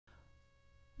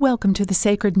Welcome to the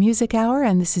Sacred Music Hour,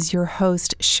 and this is your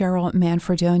host, Cheryl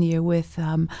Manfredonia, with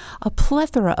a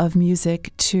plethora of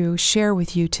music to share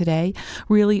with you today,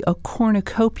 really a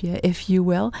cornucopia, if you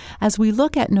will, as we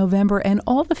look at November and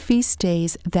all the feast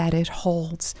days that it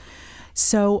holds.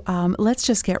 So let's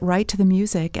just get right to the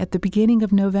music. At the beginning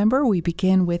of November, we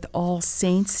begin with All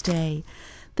Saints' Day,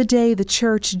 the day the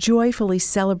Church joyfully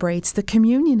celebrates the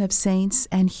communion of saints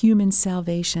and human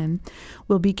salvation.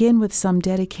 We'll begin with some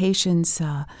dedications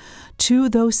to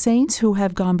those saints who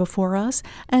have gone before us,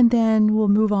 and then we'll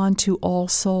move on to All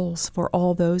Souls for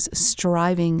all those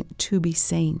striving to be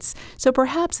saints. So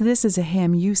perhaps this is a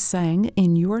hymn you sang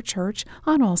in your church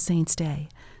on All Saints' Day.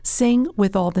 Sing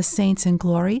with all the saints in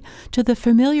glory to the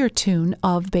familiar tune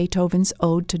of Beethoven's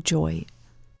Ode to Joy.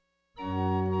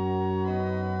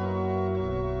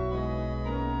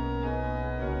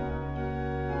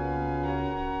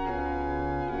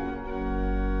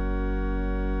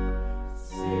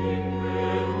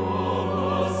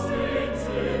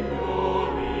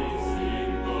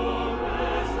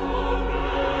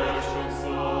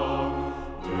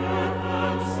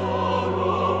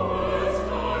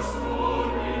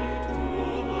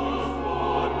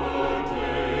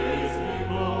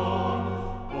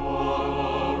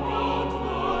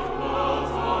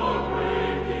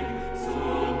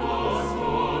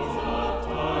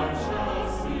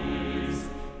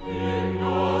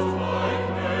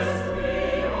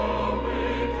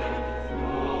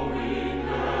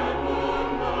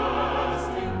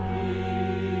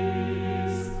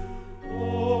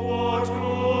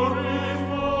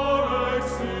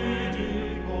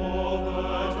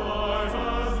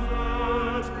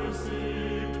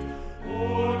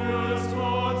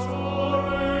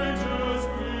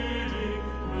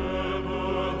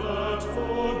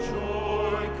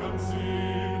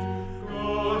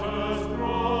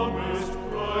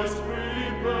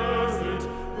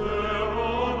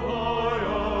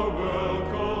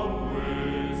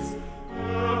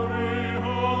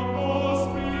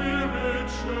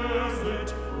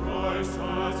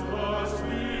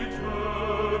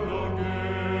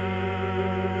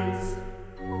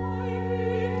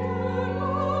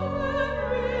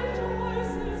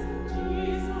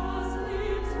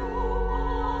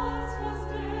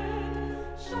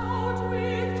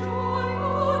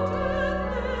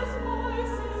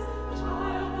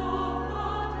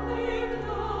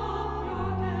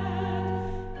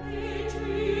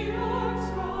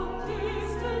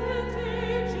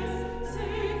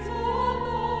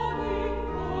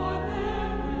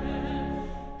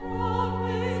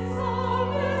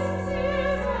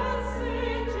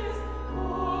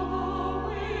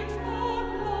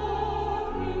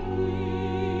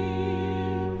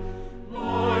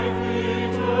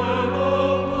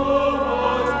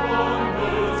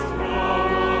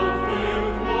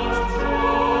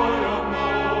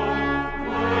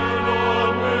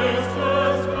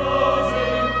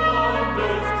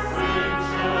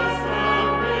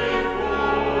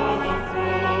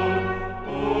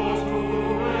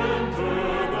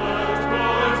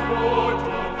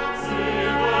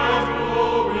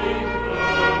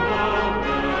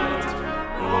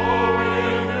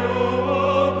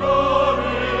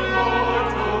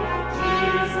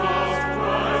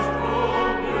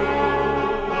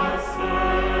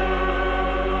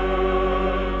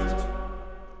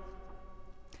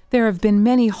 There have been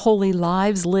many holy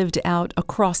lives lived out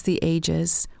across the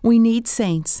ages. We need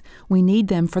saints. We need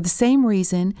them for the same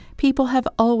reason people have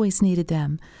always needed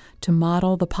them, to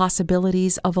model the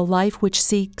possibilities of a life which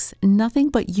seeks nothing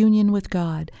but union with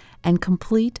God and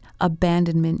complete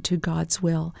abandonment to God's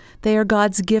will. They are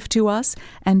God's gift to us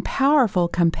and powerful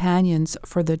companions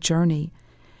for the journey.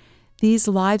 These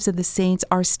lives of the saints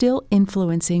are still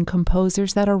influencing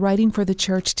composers that are writing for the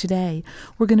church today.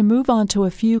 We're going to move on to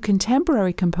a few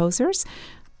contemporary composers,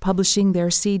 publishing their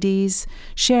CDs,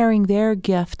 sharing their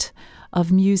gift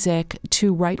of music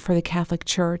to write for the Catholic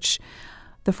Church.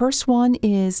 The first one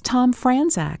is Tom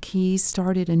Franzak. He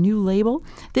started a new label.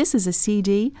 This is a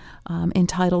CD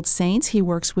entitled Saints. He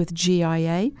works with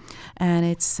GIA, and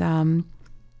it's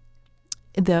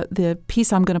the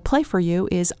piece I'm going to play for you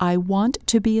is I Want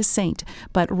to Be a Saint.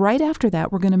 But right after that,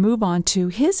 we're going to move on to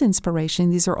his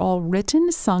inspiration. These are all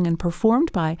written, sung, and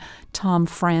performed by Tom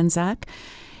Franzak.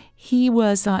 He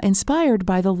was inspired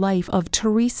by the life of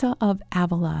Teresa of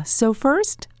Avila. So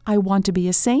first, I Want to Be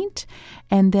a Saint,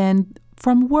 and then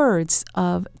from words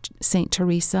of Saint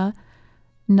Teresa,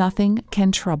 Nothing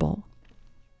Can Trouble.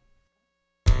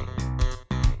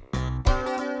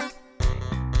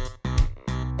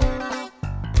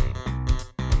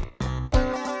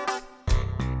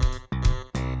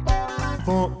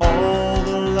 For all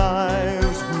the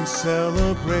lives we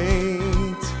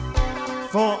celebrate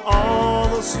for all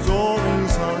the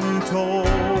stories untold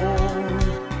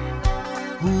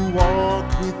who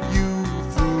walked with you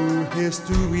through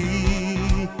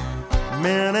history,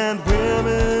 men and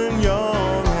women,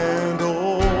 young and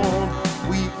old.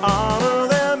 We honor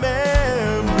their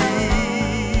memory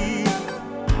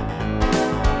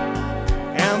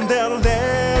and their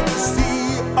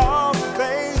legacy of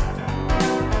faith.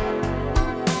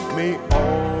 May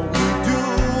all we do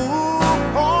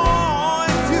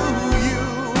point to you.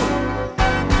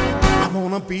 I'm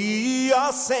gonna be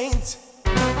a saint.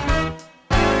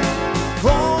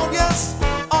 Oh yes,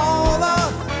 all the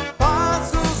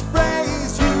apostles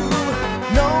praise you.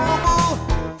 Noble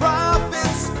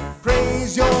prophets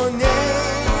praise your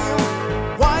name.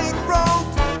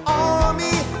 White-robed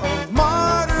army of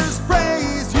martyrs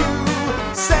praise you.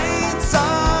 Saints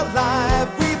alive,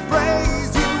 we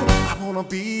praise you. I wanna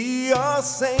be a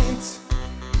saint.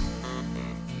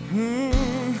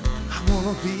 I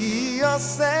wanna be a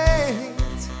saint.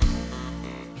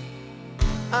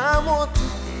 I want to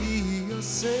be a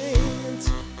saint.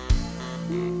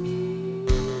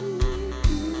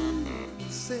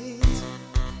 Saint.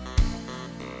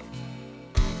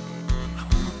 I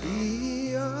wanna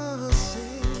be a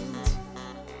saint.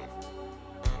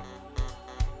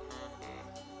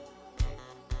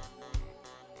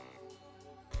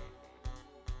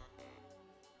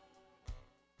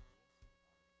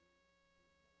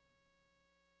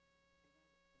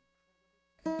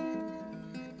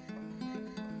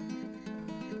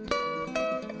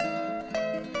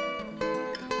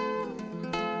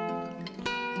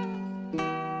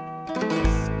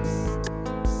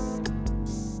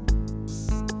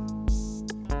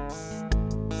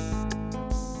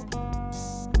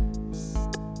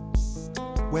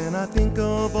 When I think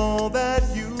of all that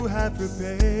you have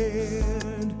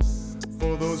prepared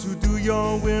for those who do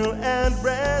your will and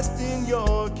rest in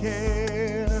your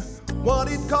care, what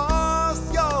it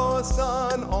cost your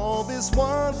son, all this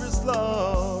wondrous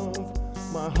love,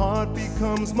 my heart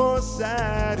becomes more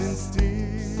sad and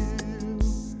still.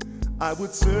 I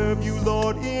would serve you,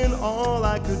 Lord, in all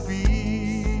I could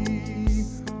be,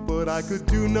 but I could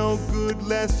do no good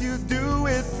lest you do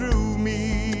it through me.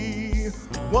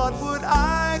 What would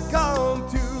I come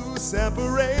to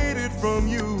separated from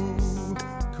you?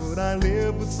 Could I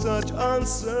live with such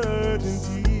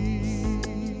uncertainty?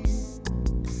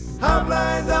 How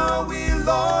blind are we,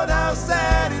 Lord, how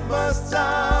sad it must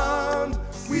sound.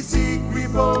 We seek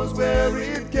repose where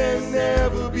it can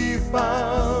never be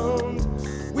found.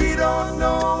 We don't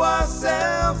know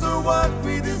ourselves or what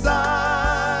we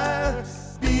desire.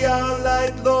 Be our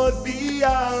light, Lord, be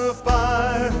our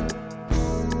fire.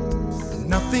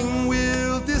 Nothing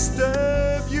will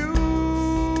disturb you.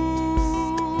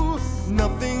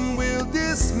 Nothing will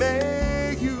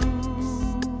dismay you.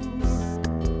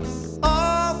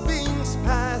 All things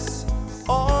pass,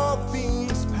 all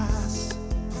things pass.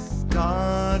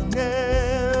 God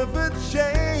never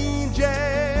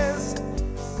changes.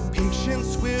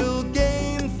 Patience will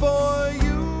gain for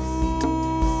you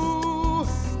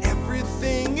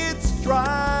everything it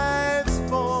strives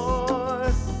for.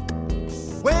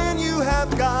 When you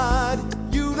have God,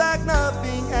 you lack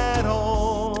nothing at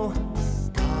all.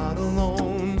 God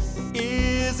alone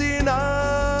is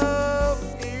enough,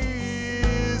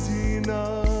 is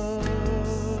enough.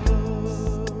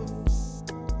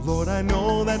 Lord, I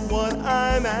know that what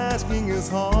I'm asking is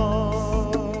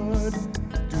hard.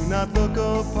 Do not look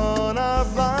upon our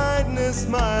blindness,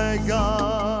 my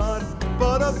God,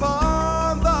 but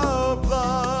upon the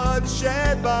blood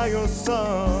shed by your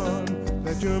Son.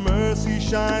 Let your mercy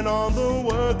shine on the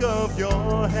work of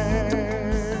your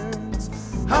hands.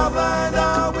 How blind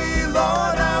are we,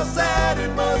 Lord, how sad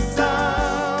it must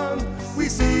sound. We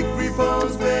seek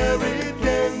repose where it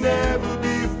can never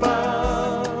be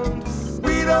found.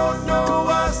 We don't know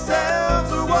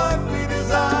ourselves or what we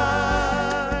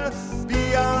desire.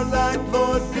 Be our light,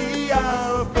 Lord, be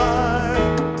our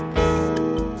fire.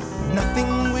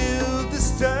 Nothing will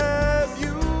disturb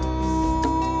you.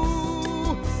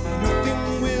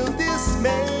 Nothing will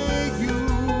dismay you.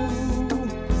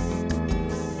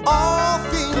 All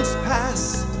things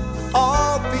pass,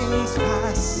 all things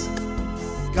pass.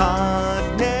 God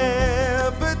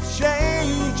never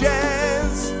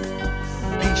changes.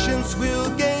 Patience will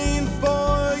gain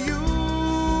for you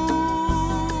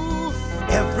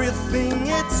everything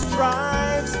it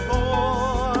strives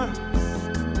for.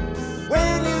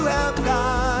 When you have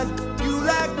God, you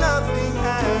lack nothing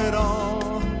at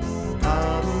all.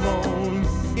 God alone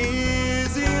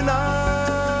is enough,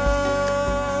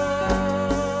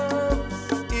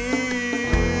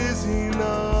 is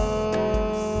enough.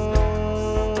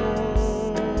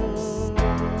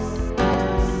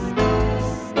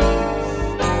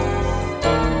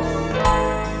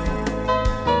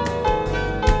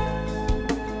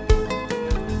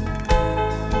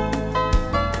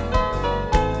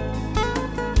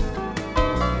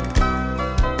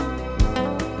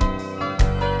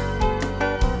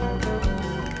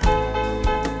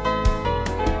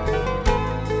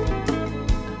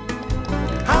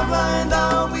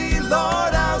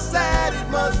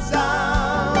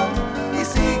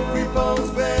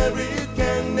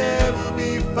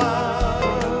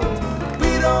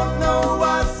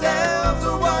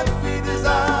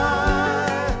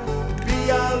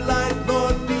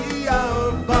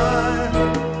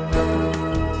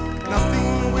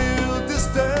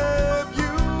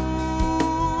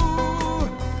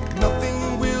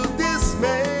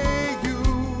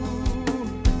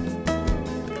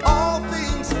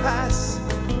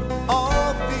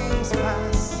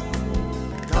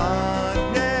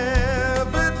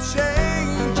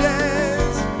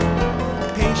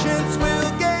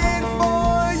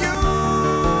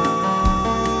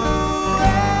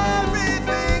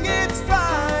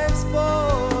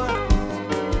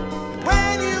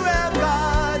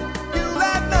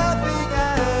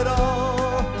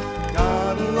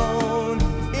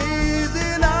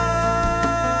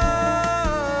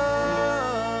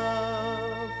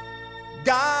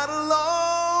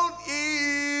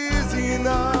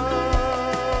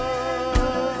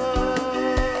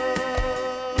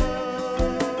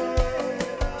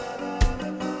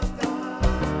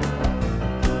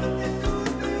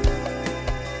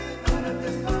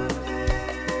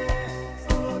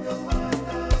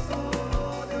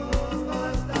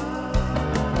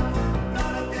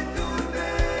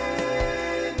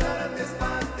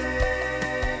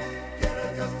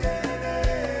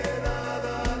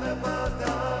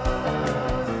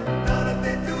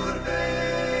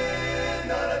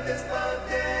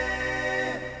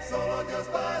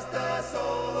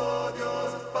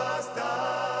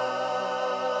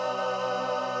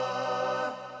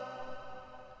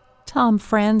 Tom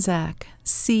Franzak,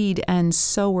 Seed and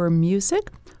Sower Music,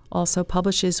 also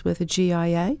publishes with a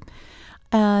GIA.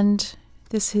 And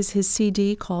this is his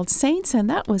CD called Saints, and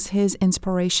that was his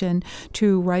inspiration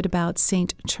to write about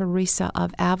St. Teresa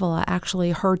of Avila.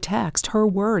 Actually, her text, her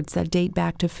words that date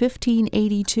back to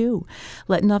 1582.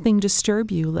 Let nothing disturb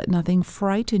you, let nothing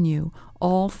frighten you.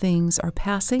 All things are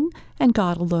passing, and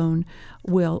God alone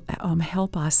will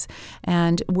help us.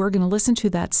 And we're going to listen to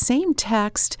that same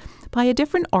text by a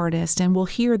different artist, and we'll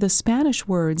hear the Spanish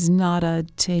words, nada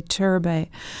te turbe.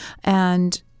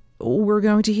 And we're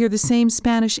going to hear the same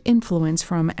Spanish influence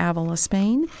from Avila,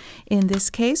 Spain. In this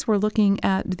case, we're looking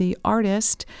at the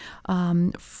artist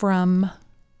from,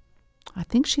 I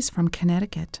think she's from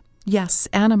Connecticut. Yes,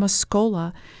 Anna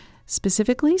Moscola,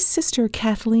 specifically Sister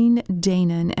Kathleen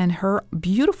Danon and her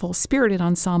beautiful spirited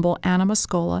ensemble Anna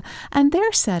Moscola, and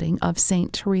their setting of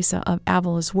St. Teresa of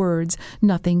Avila's words,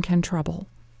 nothing can trouble.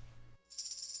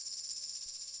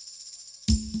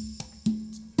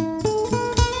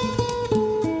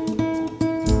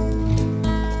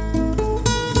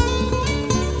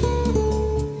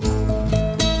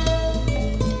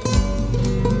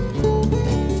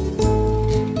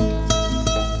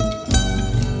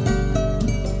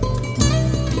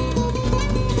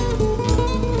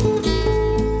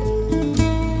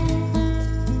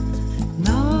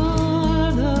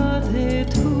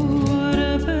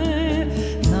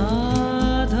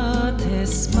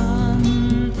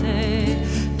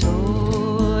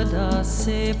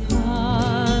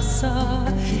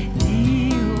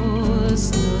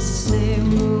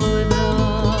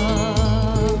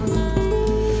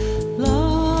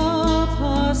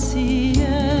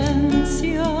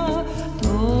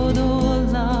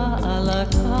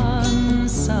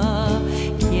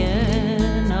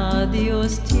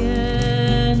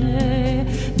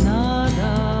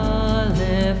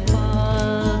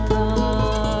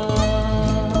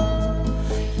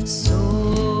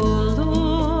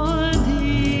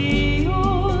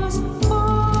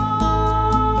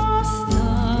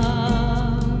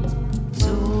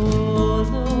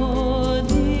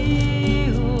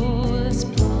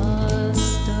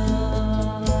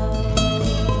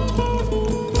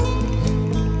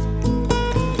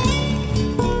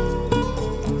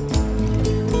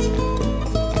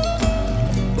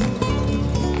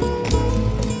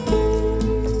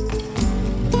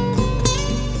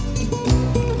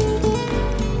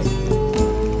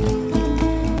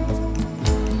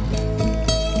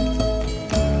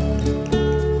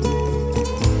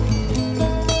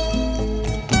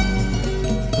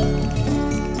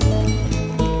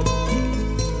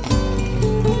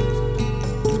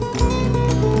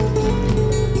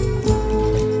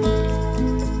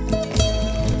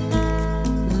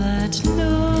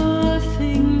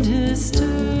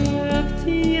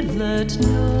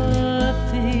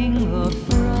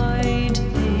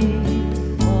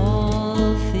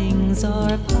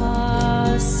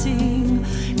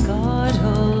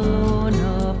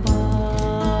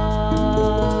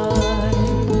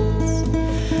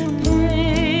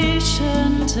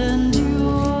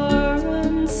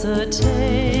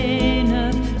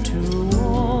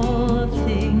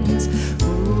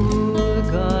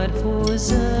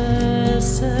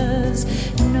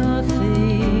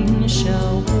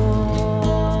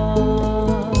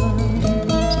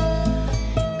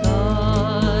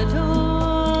 God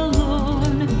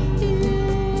alone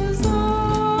is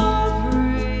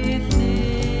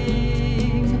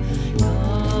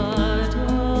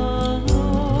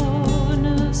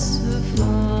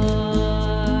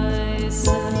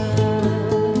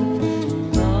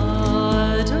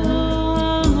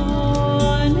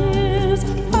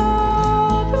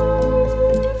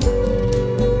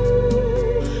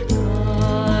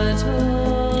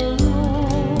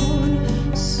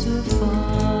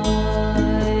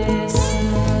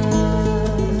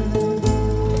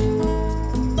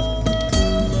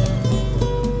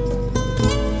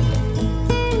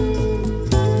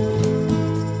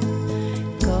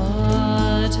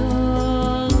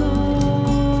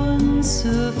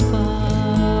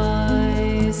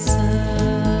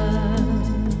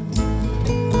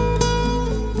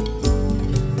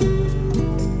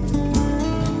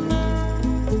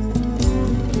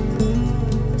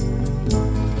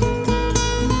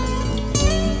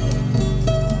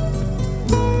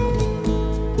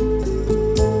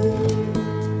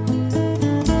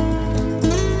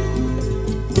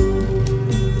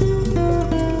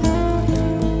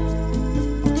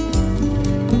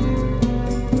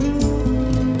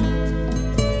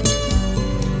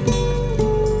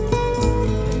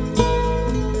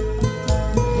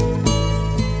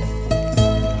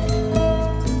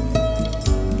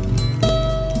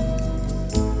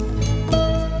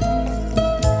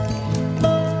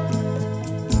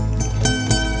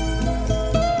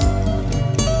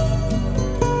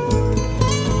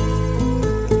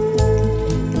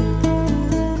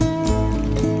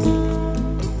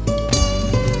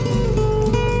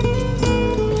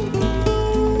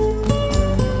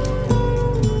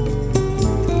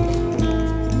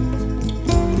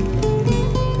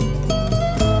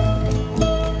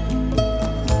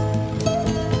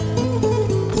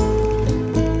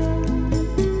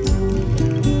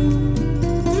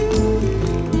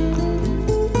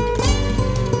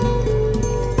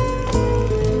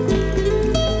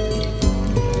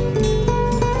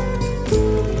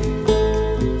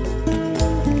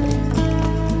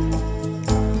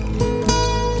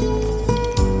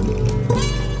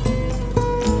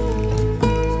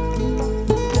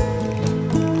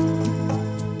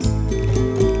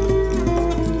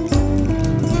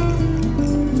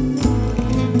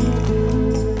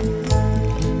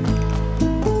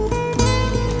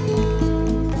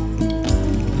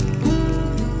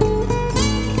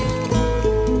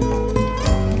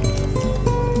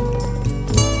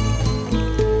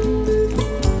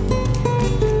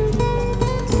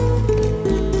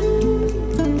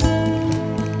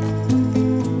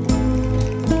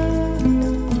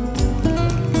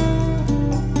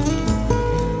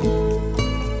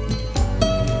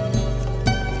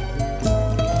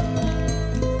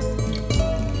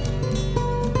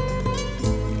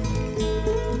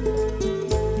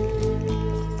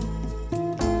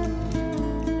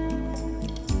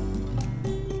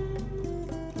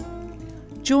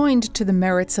Joined to the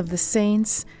merits of the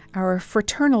saints, our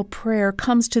fraternal prayer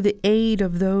comes to the aid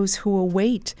of those who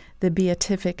await the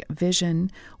beatific vision.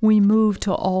 We move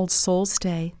to All Souls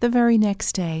Day, the very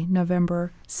next day,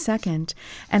 November 2nd.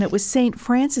 And it was St.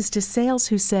 Francis de Sales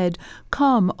who said,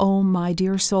 "Come, O my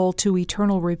dear soul, to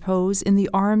eternal repose in the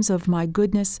arms of my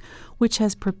goodness, which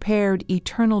has prepared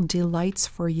eternal delights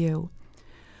for you."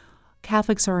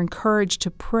 Catholics are encouraged to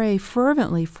pray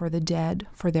fervently for the dead,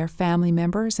 for their family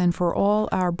members, and for all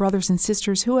our brothers and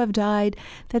sisters who have died,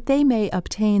 that they may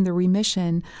obtain the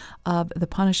remission of the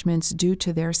punishments due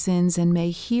to their sins and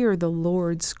may hear the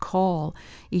Lord's call.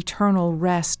 Eternal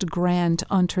rest grant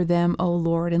unto them, O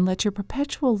Lord, and let your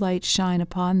perpetual light shine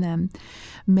upon them.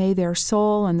 May their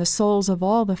soul and the souls of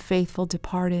all the faithful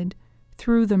departed,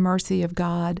 through the mercy of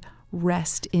God,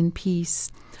 rest in peace.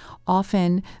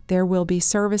 Often there will be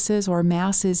services or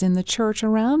masses in the church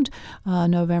around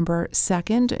November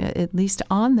 2nd, at least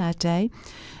on that day,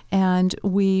 and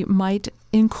we might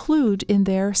include in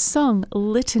there sung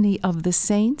Litany of the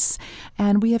Saints,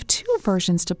 and we have two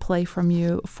versions to play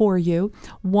for you.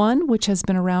 One which has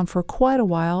been around for quite a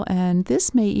while, and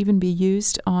this may even be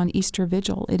used on Easter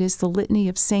Vigil. It is the Litany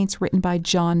of Saints written by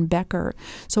John Becker.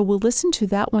 So we'll listen to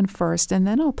that one first, and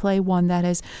then I'll play one that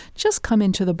has just come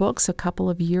into the books a couple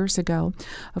of years ago.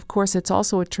 Of course, it's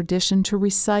also a tradition to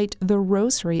recite the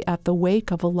Rosary at the wake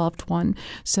of a loved one.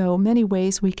 So many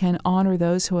ways we can honor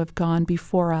those who have gone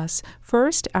before us. First,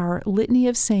 our Litany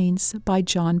of Saints by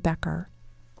John Becker.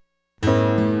 Lord,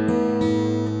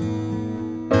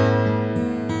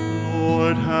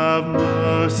 have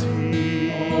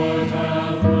mercy. Lord,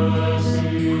 have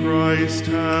mercy. Christ,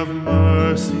 have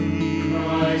mercy.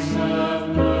 Christ, have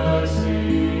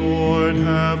mercy. Lord,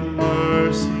 have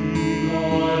mercy.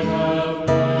 Lord, have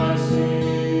mercy.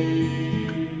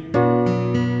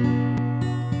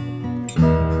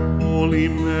 Holy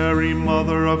Mary,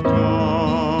 Mother of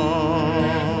God,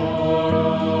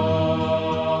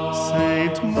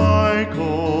 Saint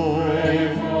Michael,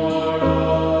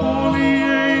 holy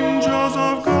angels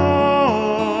of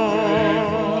God,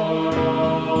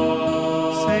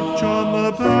 Saint John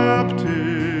the Baptist,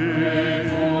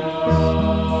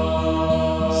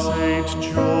 Saint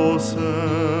Joseph,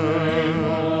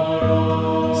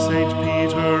 Saint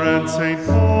Peter and Saint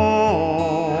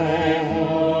Paul,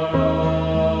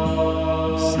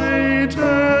 Saint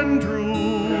Andrew,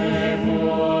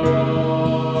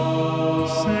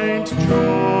 Saint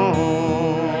John.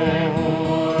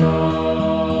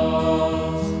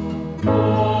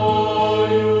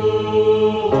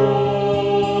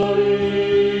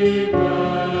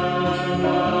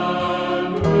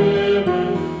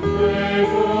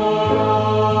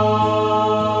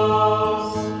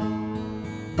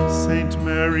 Saint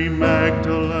Mary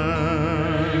Magdalene,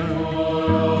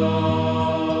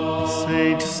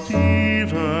 Saint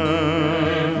Stephen,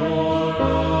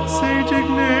 Saint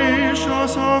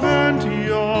Ignatius of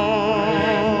Antioch,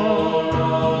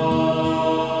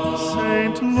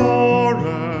 Saint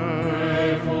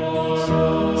Lawrence,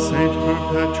 Saint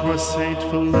Perpetua, Saint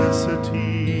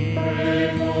Felicity,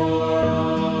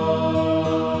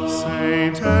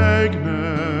 Saint Agnes,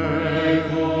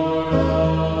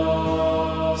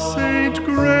 Saint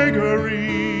Gregory,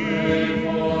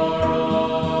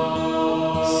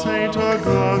 Saint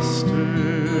Augustine,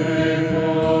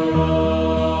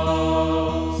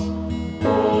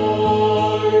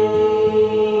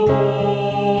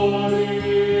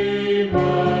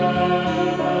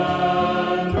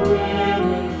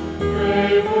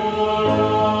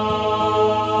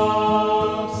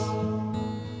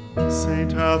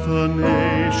 Saint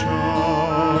Athanasius,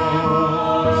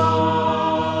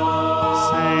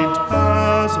 Saint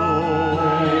Basil,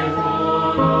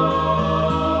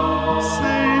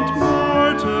 Saint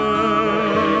Martin,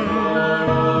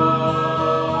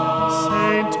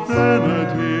 Saint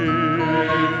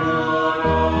Benedict,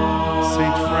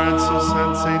 Saint Francis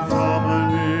and Saint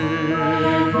Dominic,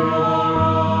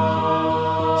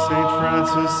 Saint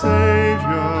Francis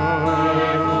Xavier,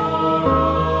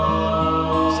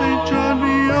 Saint John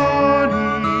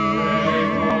Vianney,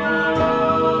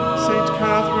 Saint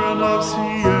Catherine of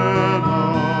Siena,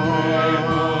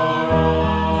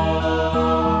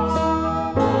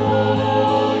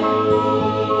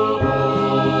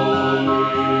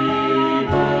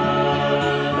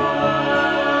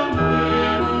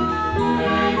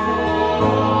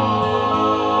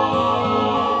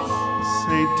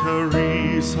 Saint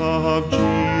Teresa of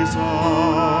Jesus,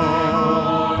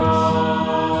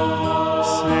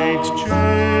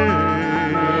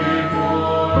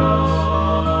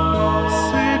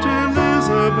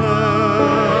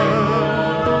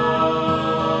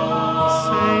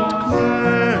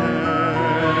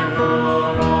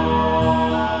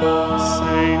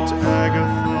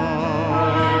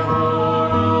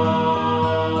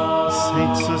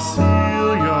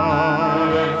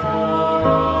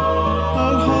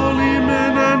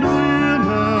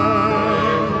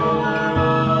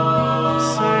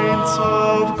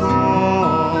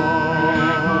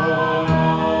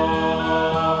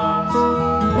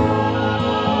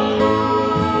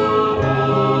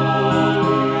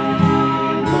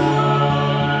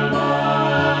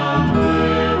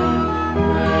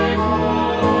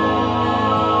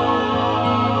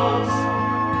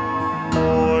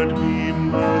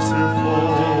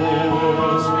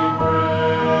 us, we pray.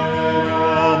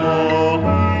 From all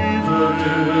evil,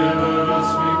 Deliver us,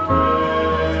 we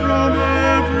pray. from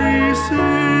every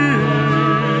sin,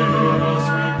 Deliver us,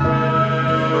 we pray.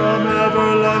 from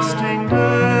everlasting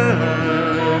death.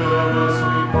 Deliver us,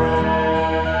 we pray.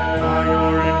 By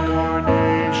your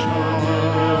incarnation,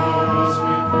 Deliver us,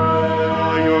 we pray.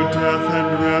 by your death and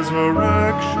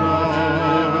resurrection,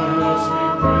 Deliver us, we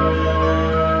pray.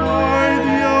 by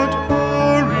the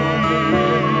outpouring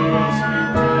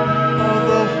of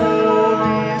the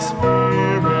Holy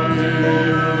Spirit.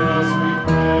 Deliver us, we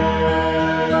pray.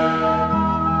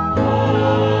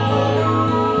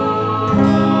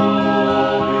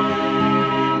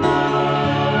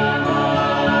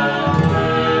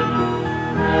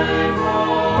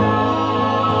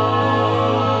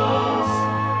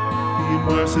 Be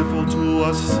merciful to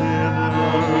us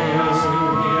sinners.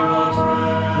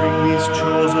 Bring these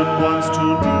chosen ones to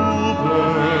new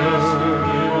birth.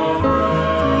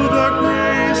 Through the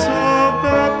grace of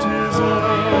baptism,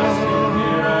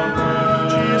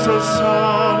 Jesus,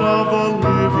 Son of the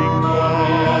living God.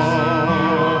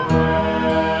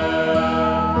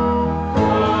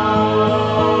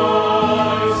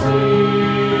 Christ,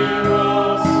 hear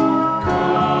us.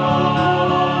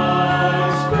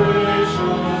 Christ,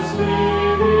 graciously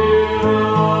hear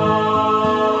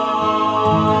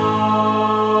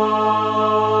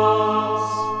us.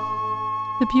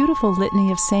 The beautiful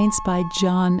Litany of Saints by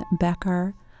John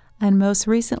Becker. And most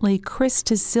recently, Chris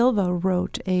de Silva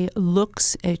wrote a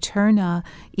Lux Aeterna,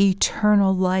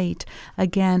 Eternal Light.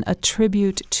 Again, a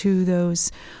tribute to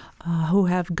those who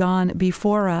have gone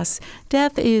before us.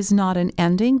 Death is not an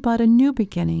ending, but a new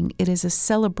beginning. It is a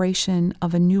celebration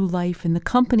of a new life in the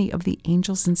company of the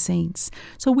angels and saints.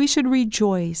 So we should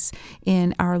rejoice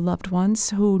in our loved ones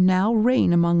who now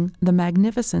reign among the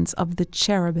magnificence of the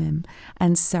cherubim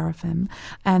and seraphim.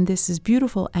 And this is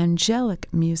beautiful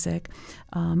angelic music,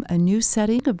 a new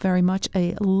setting of very much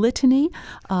a litany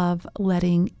of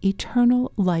letting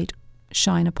eternal light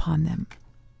shine upon them.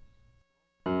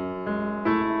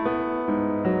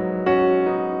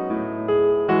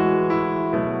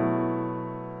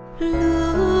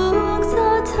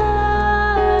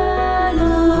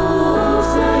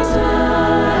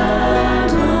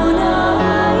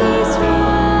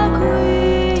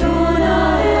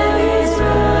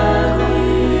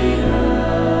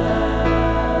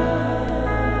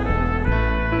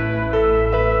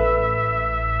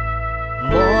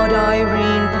 Maud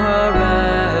Irene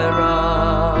Pereira,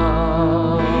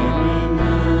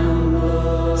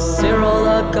 Cyril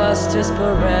Augustus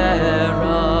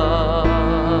Pereira,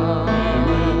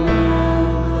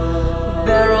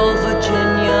 Beryl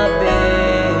Virginia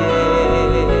Bay,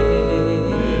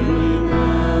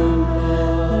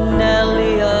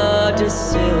 Nelia de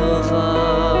Silva,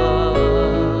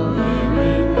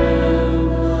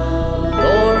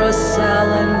 Laura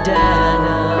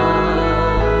Salandana,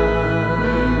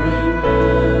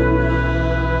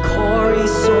 Corey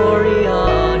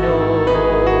Soriano,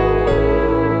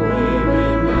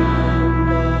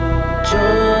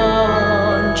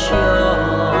 John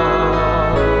Chiang,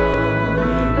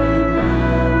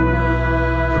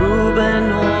 Ruben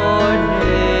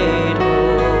Ornado,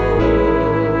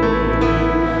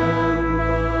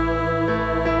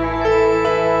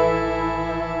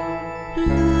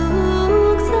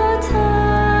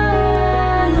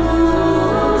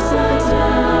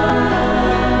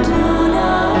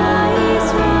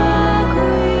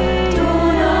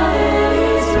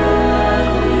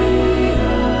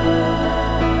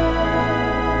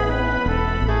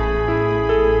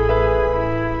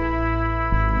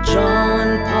 John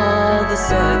Paul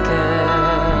II,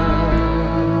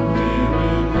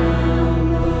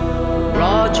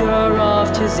 Roger of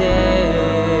Taizé,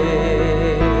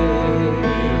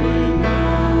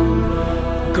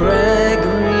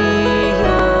 Gregory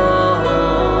Young,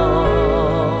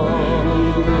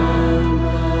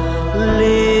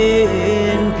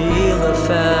 Lynn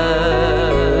Bielefeld,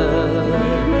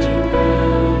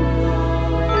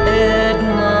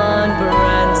 Edmund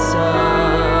Branson,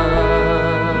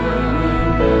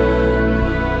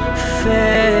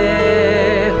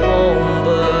 Faye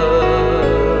Holmberg,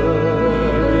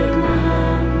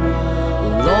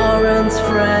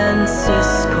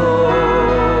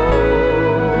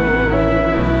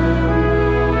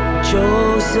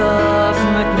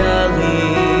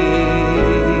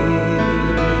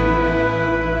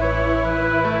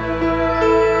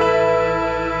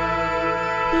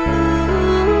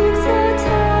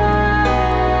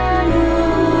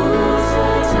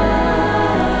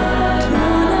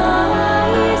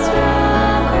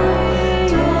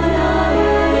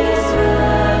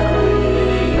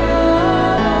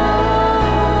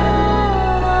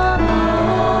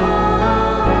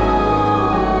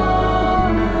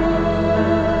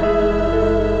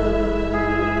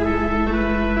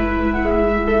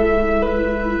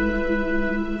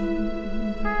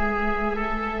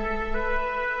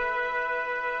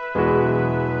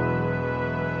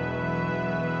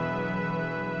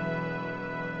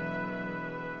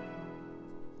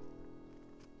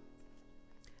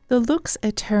 The Lux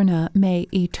Aeterna, may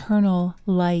eternal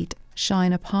light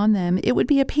shine upon them. It would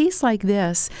be a piece like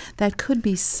this that could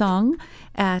be sung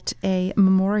at a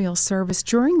memorial service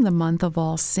during the month of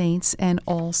All Saints and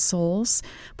All Souls,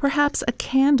 perhaps a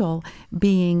candle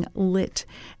being lit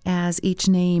as each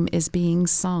name is being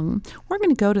sung. We're going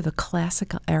to go to the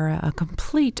classical era, a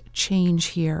complete change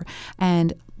here,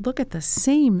 and look at the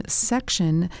same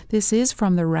section. This is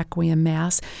from the Requiem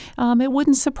Mass. It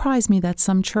wouldn't surprise me that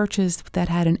some churches that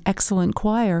had an excellent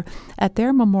choir at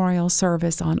their memorial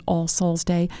service on All Souls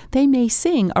Day, they may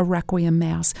sing a Requiem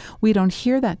Mass. We don't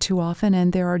hear that too often,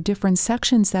 and there are different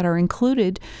sections that are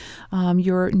included.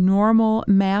 Your normal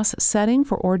Mass setting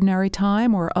for ordinary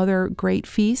time or other great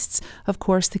feasts, of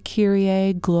course, the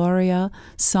Kyrie, Gloria,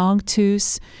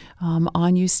 Sanctus,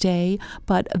 Agnus Dei,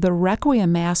 but the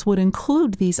Requiem Mass would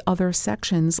include these other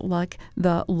sections like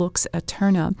the Lux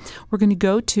Aeterna. We're going to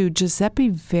go to Giuseppe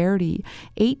Verdi,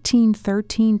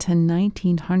 1813 to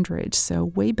 1900, so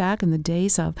way back in the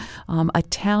days of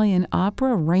Italian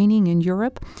opera reigning in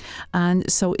Europe,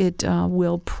 and so it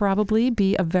will probably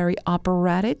be a very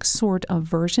operatic sort of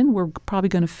version. We're probably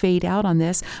going to fade out on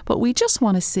this, but we just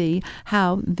want to see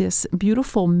how this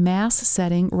beautiful Mass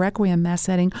setting, Requiem Mass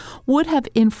setting, would have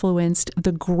influenced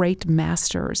the great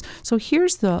masters. So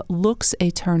here's the Lux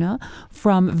Aeterna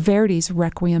from Verdi's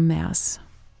Requiem Mass.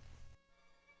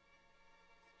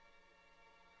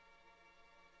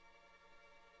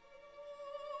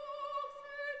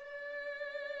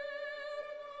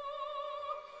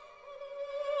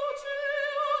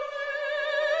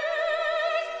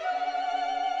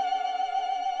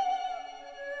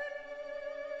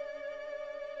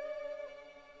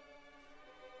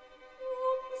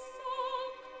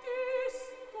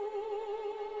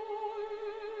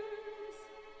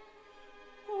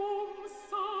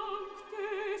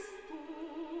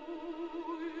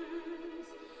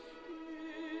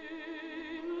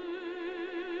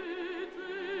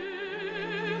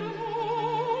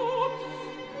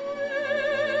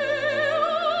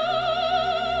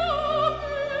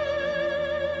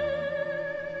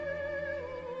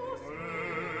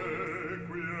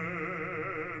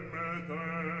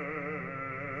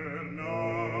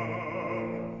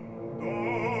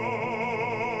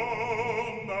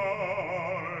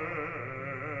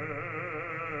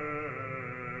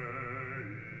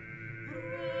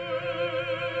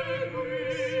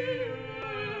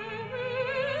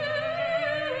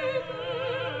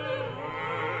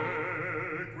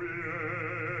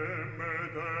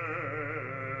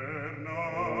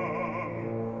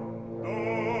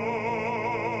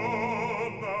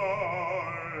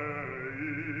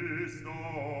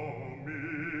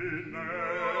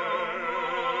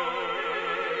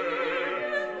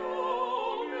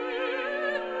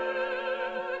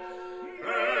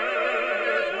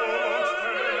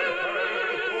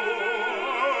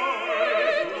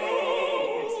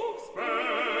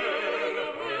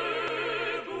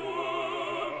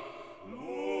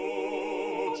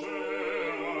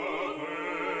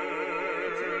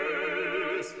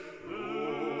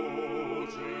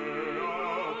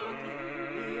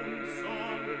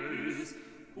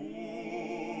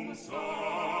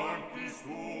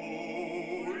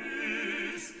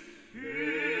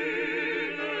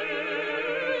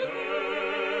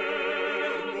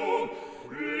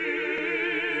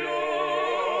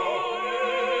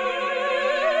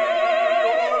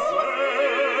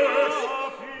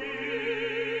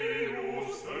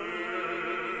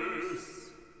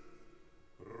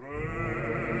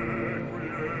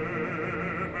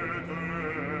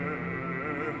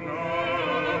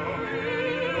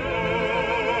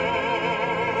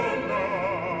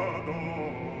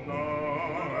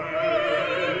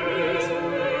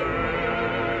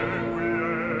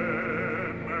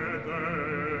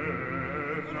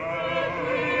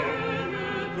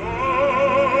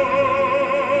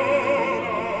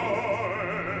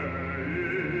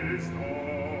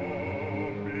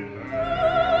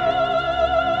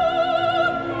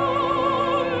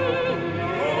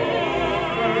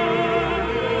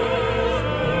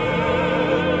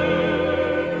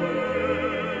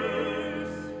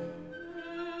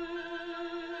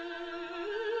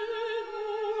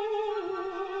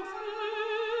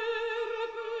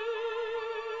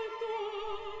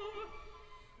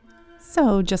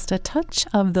 So just a touch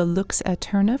of the Lux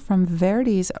Aeterna from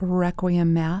Verdi's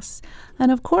Requiem Mass.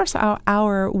 And of course, our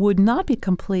hour would not be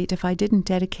complete if I didn't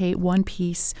dedicate one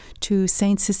piece to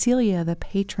Saint Cecilia, the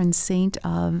patron saint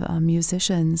of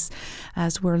musicians,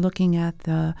 as we're looking at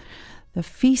the The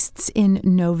feasts in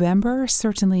November,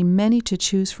 certainly many to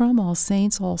choose from, All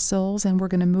Saints, All Souls, and we're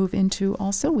going to move into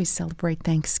also, we celebrate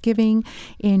Thanksgiving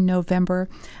in November,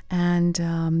 and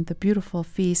the beautiful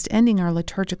feast ending our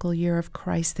liturgical year of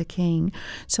Christ the King.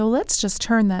 So let's just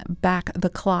turn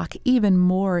the clock even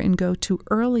more and go to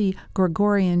early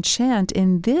Gregorian chant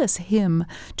in this hymn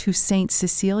to Saint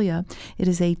Cecilia. It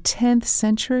is a 10th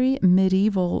century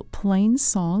medieval plain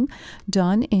song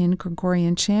done in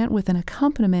Gregorian chant with an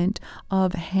accompaniment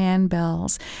of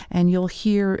handbells, and you'll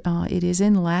hear it is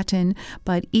in Latin,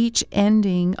 but each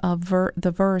ending of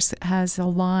the verse has a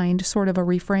line, sort of a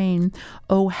refrain: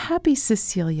 "O happy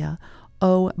Cecilia,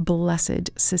 O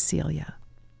blessed Cecilia."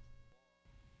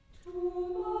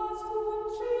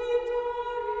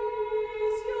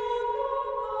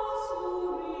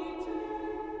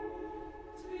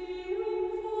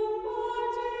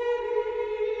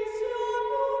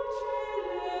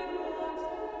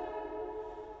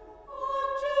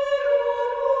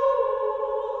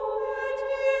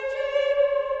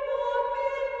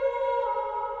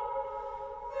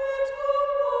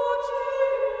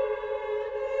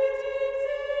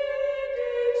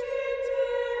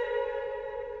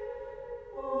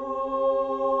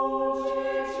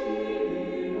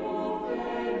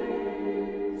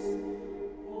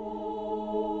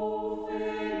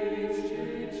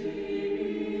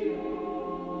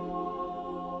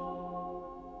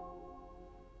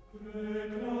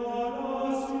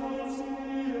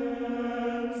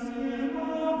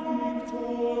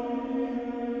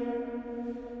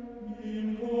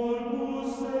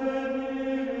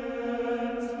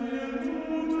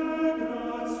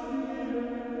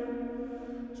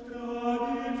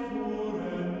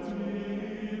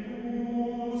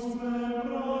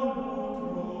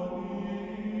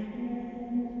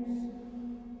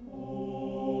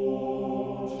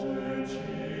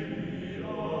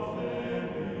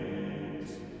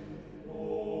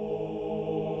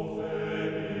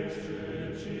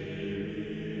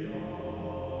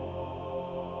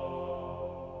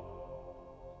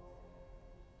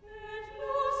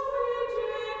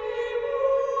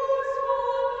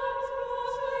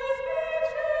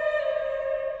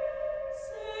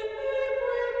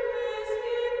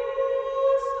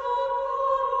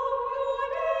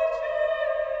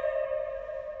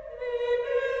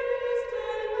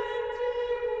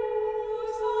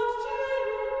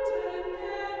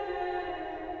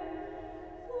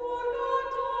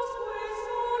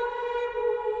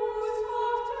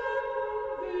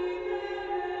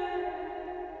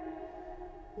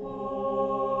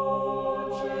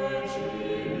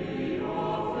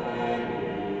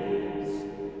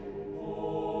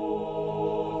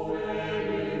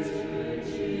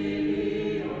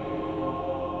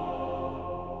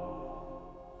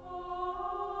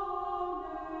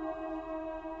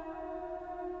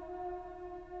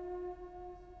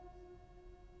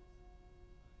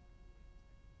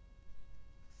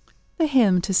 The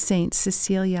hymn to Saint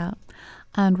Cecilia.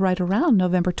 And right around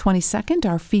November 22nd,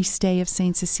 our feast day of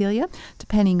Saint Cecilia,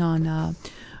 depending on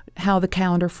how the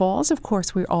calendar falls. Of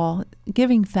course, we're all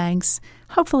giving thanks,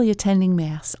 hopefully attending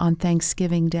Mass on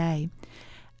Thanksgiving Day.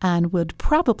 And would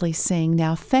probably sing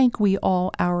Now Thank We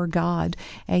All Our God,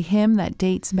 a hymn that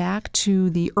dates back to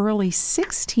the early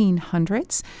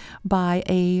 1600s by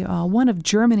one of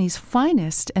Germany's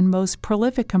finest and most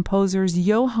prolific composers,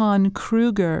 Johann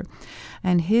Krüger,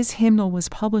 and his hymnal was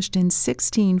published in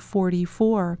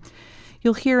 1644.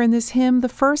 You'll hear in this hymn the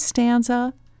first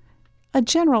stanza, a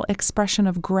general expression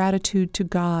of gratitude to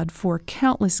God for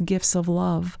countless gifts of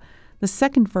love. The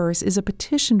second verse is a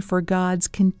petition for God's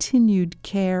continued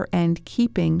care and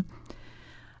keeping,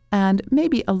 and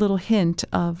maybe a little hint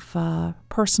of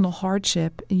personal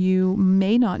hardship. You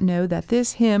may not know that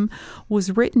this hymn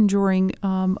was written during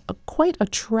quite a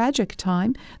tragic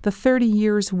time, the 30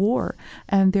 Years' War,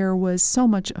 and there was so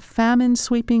much famine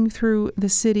sweeping through the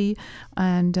city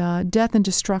and death and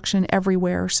destruction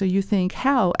everywhere. So you think,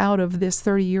 how out of this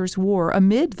 30 Years' War,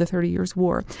 amid the 30 Years'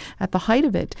 War, at the height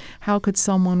of it, how could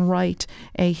someone write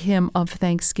a hymn of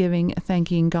thanksgiving,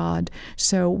 thanking God?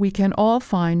 So we can all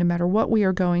find, no matter what we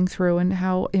are going through and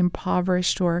how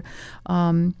impoverished or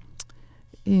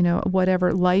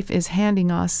whatever life is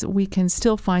handing us, we can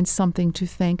still find something to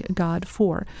thank God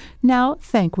for. Now,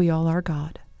 thank we all our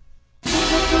God.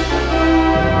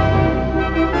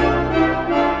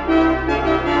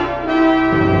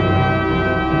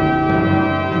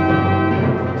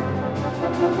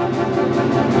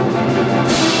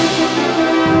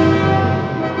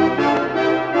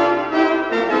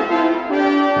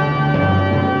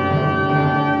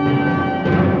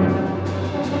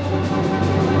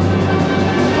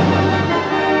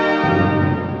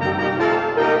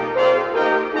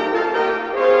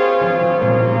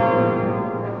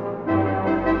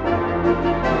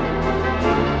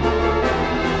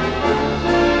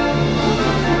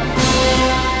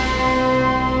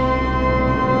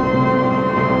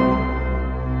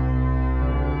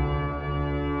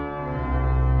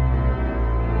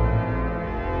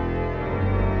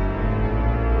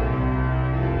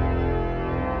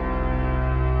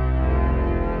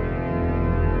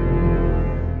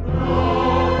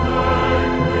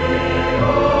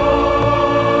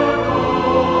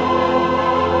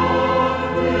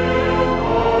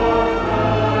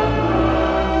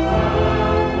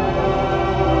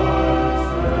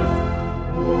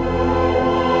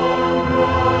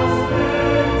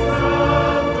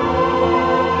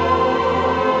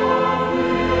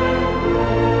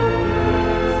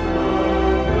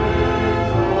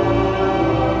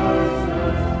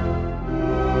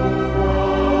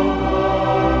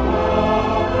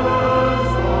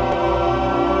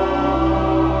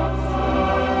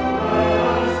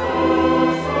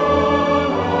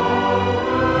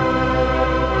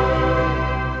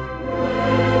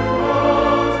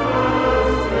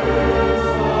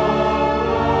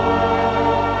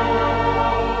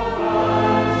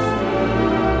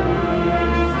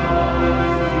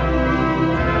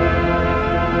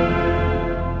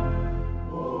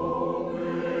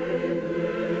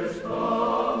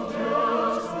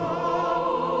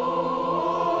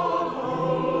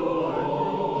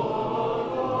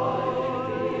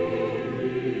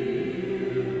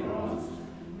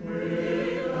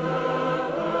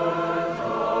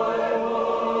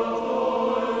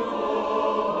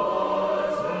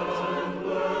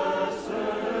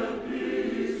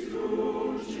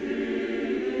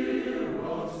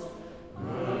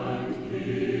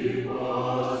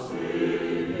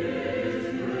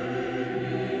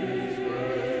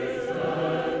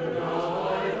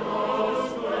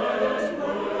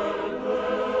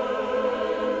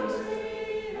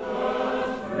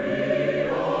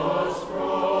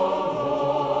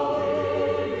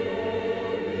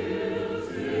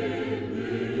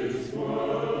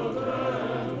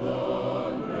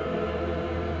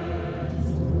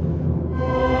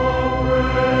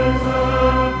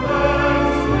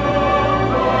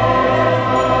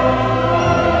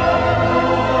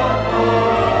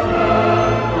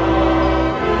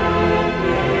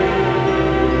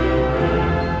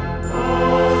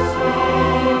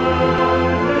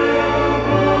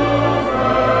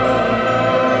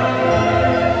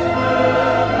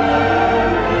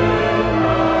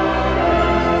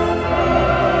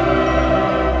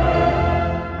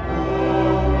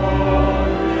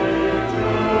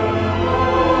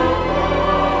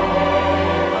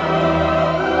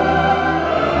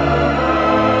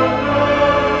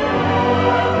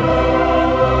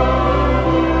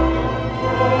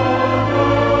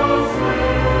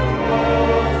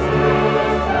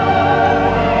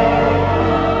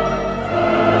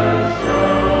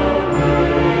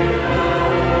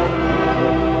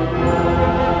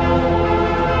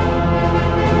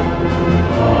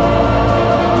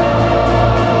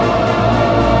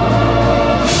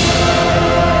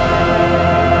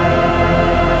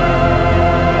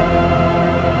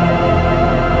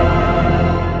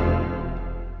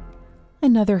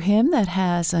 Another hymn that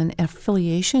has an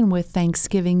affiliation with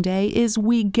Thanksgiving Day is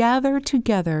We Gather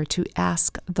Together to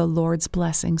Ask the Lord's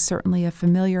Blessing. Certainly a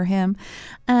familiar hymn,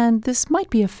 and this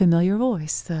might be a familiar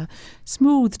voice. The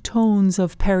smooth tones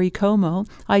of Perry Como.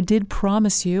 I did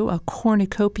promise you a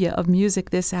cornucopia of music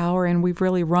this hour, and we've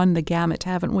really run the gamut,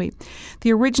 haven't we?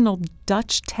 The original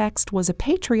Dutch text was a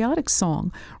patriotic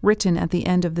song written at the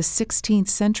end of the 16th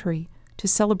century to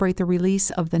celebrate the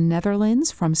release of the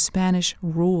Netherlands from Spanish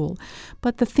rule.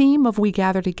 But the theme of We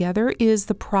Gather Together is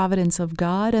the providence of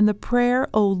God and the prayer,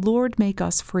 O Lord, make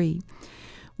us free.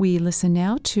 We listen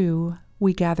now to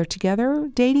We Gather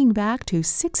Together, dating back to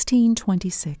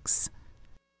 1626.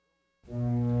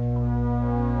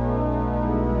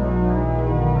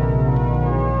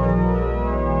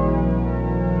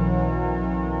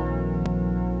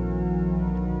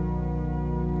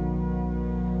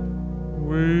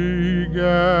 We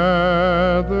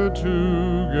gather together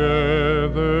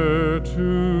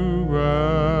to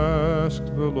ask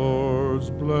the Lord's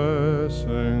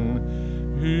blessing.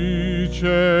 He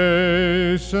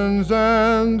chastens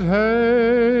and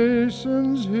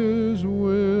hastens His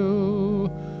will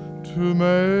to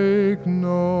make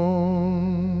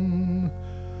known.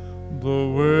 The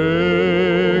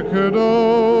wicked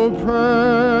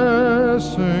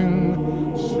oppressing,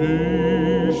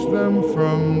 cease them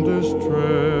from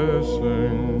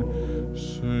distressing.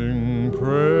 Sing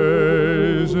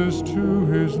praises to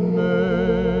His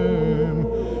name.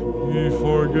 He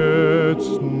forgets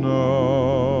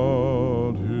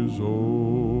not His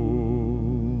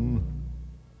own.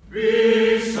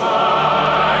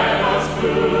 Beside us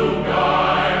to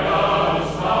guide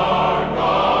us, our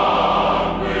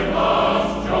God with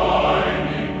us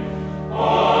joining,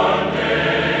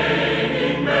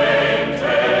 ordaining,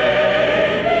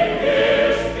 maintaining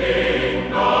His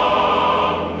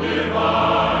kingdom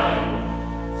divine.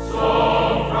 So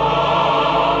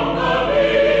from the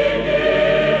beginning,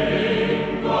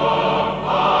 the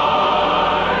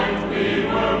fight we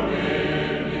were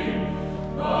winning.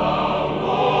 The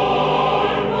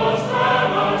Lord was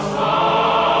at our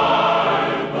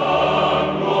side, the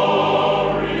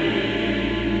glory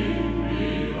be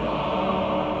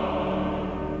thine.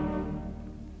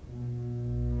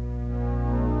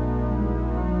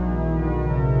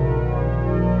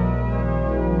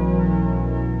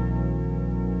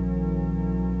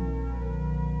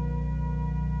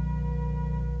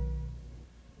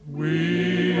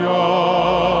 We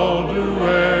all do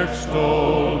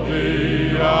extol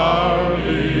Thee, our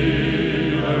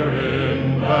leader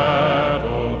in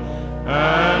battle,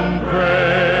 and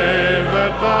pray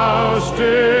that Thou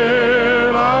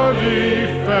still our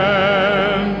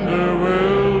defender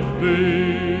wilt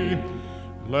be.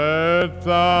 Let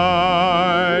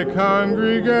Thy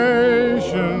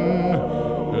congregation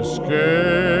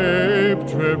escape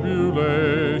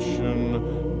tribulation.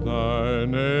 Thy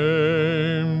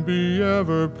name be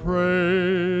ever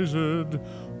praised,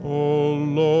 O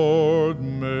Lord,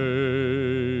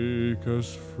 make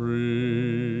us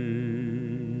free.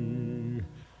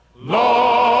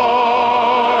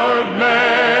 Lord,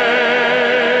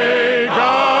 make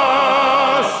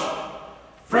us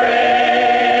free.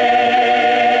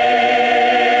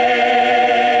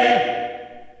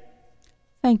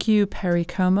 Thank you, Perry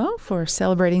Como, for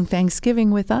celebrating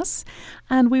Thanksgiving with us.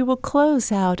 And we will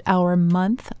close out our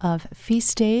month of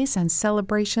feast days and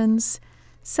celebrations,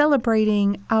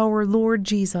 celebrating our Lord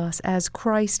Jesus as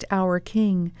Christ our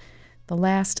King, the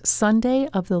last Sunday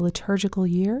of the liturgical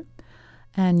year.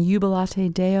 And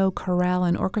Jubilate Deo Chorale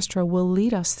and Orchestra will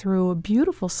lead us through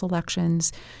beautiful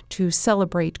selections to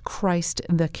celebrate Christ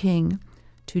the King.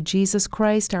 To Jesus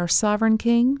Christ, our sovereign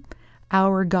King,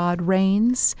 Our God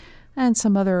Reigns, and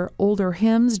some other older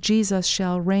hymns, Jesus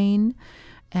Shall Reign,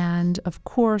 and of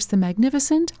course the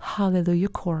magnificent Hallelujah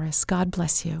Chorus. God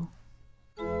bless you.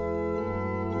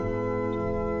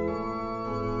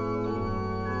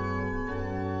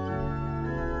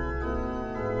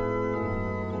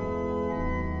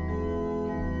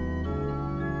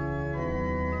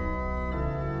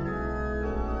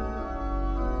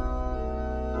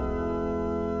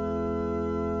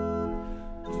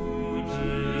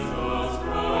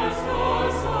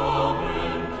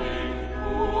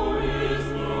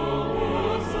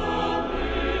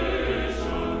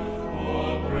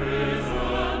 Praise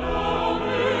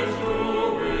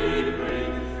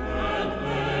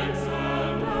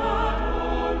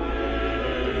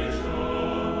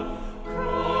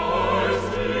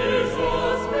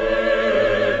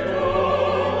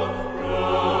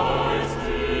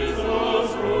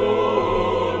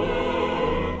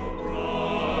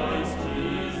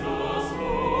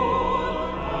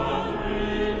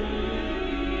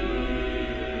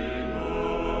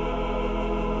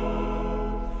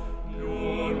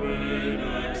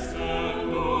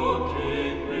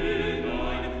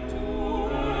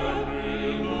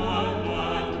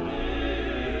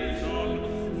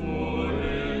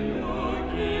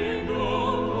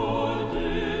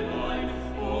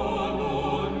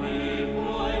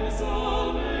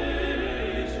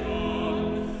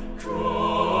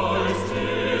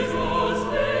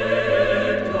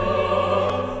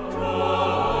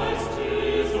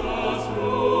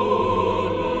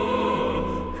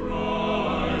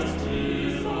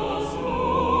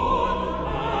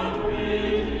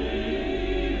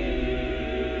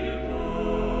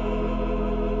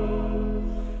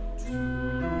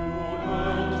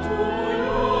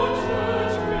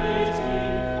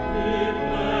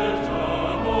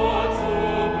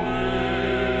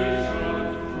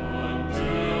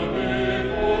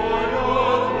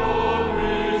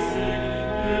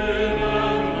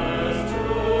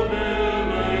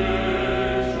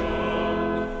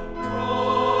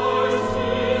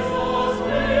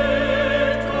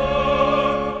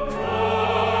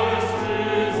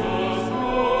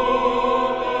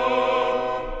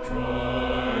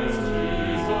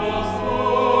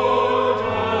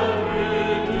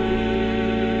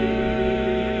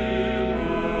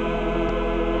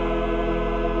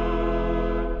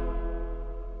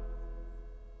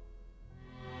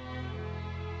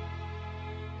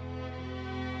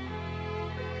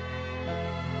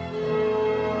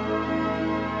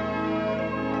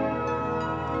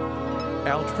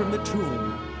Out from the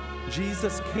tomb,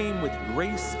 Jesus came with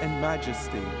grace and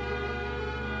majesty.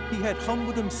 He had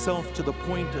humbled himself to the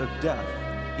point of death,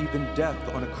 even death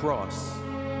on a cross.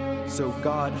 So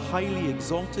God highly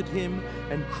exalted him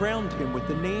and crowned him with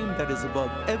the name that is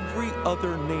above every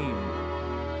other name.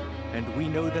 And we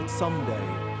know that someday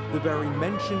the very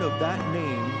mention of that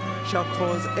name shall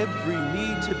cause every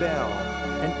knee to bow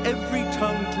and every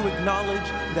tongue to acknowledge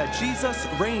that Jesus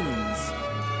reigns.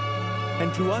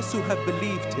 And to us who have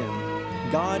believed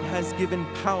him, God has given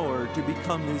power to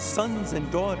become his sons and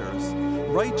daughters,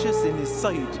 righteous in his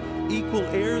sight, equal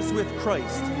heirs with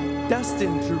Christ,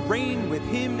 destined to reign with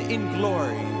him in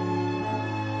glory.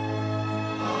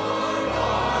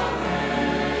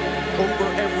 Over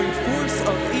every force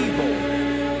of evil,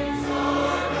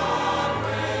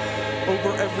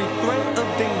 over every threat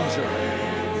of danger,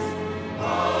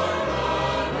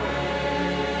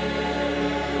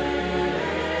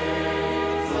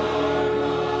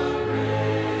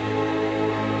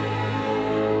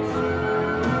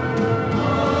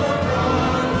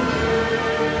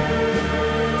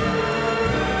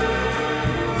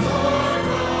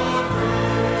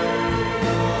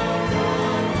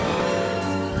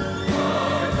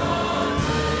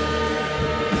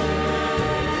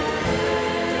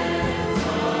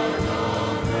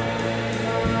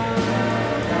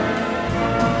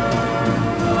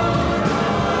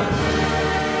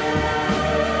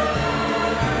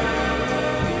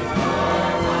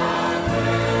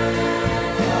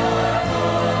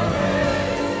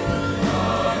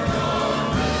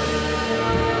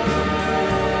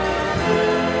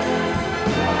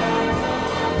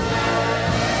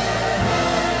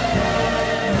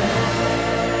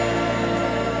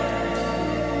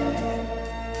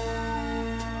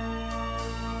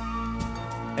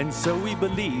 and so we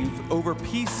believe over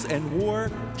peace and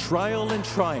war, trial and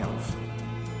triumph.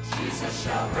 Jesus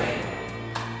shall reign.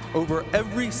 Over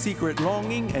every secret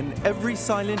longing and every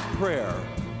silent prayer.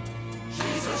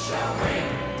 Jesus shall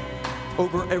reign.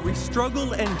 Over every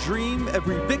struggle and dream,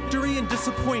 every victory and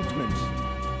disappointment.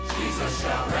 Jesus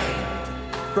shall reign.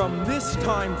 From this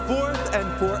time forth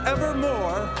and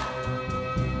forevermore.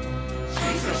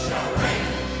 Jesus shall reign.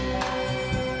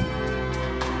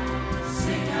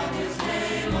 Sing out his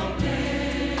name of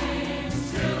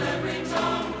names till every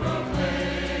tongue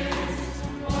proclaims.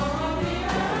 For on the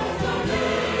earth the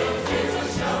live, Jesus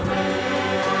shall reign.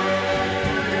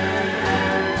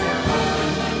 Open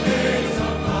the gates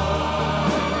of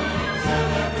light till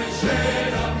every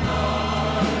shade of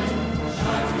night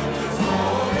shines with his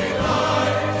holy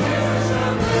light. Jesus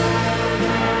shall reign.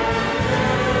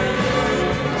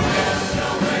 Jesus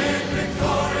shall reign victorious.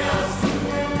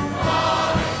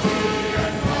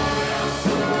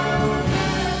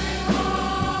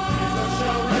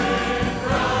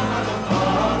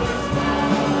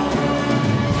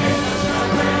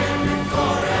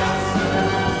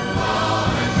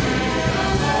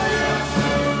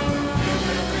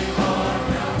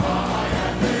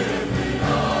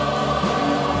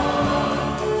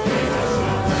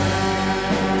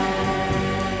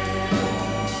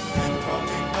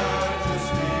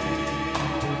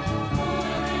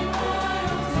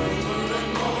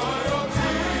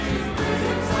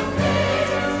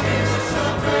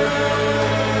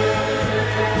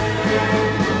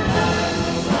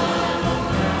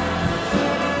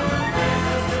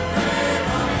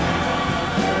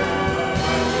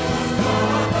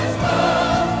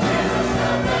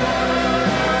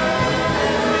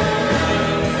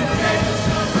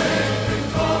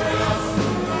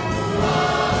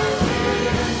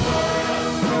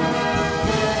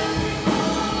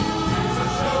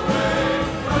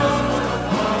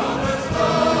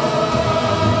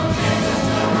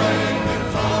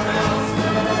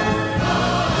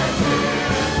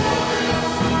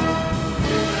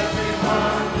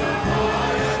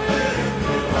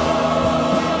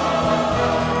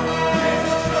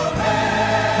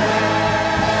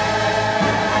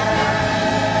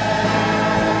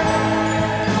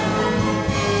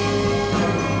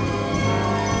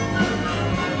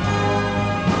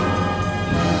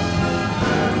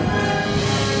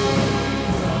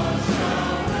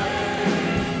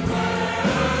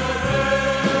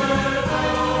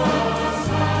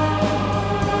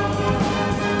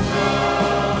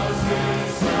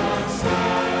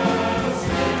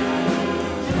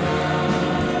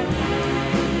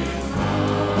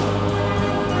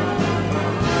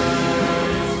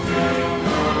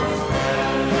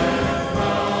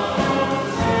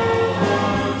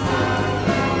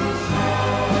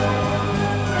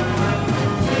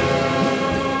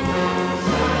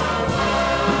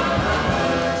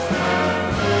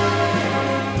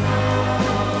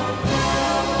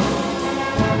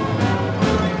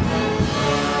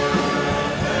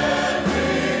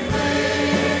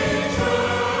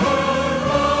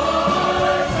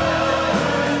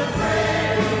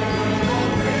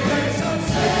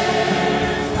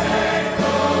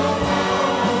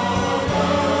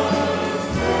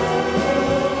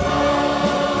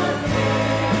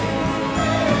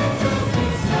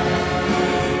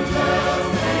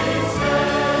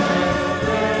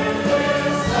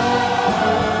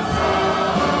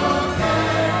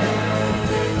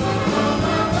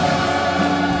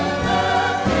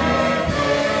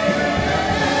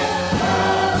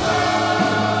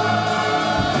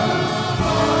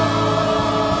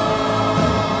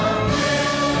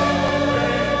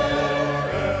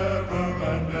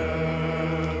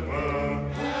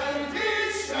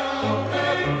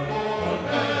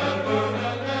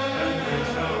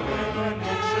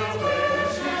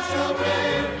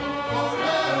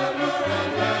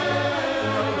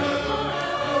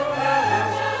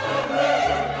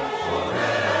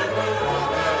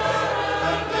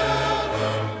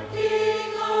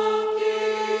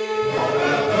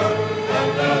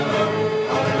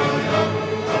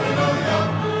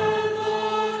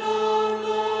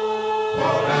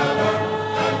 forever.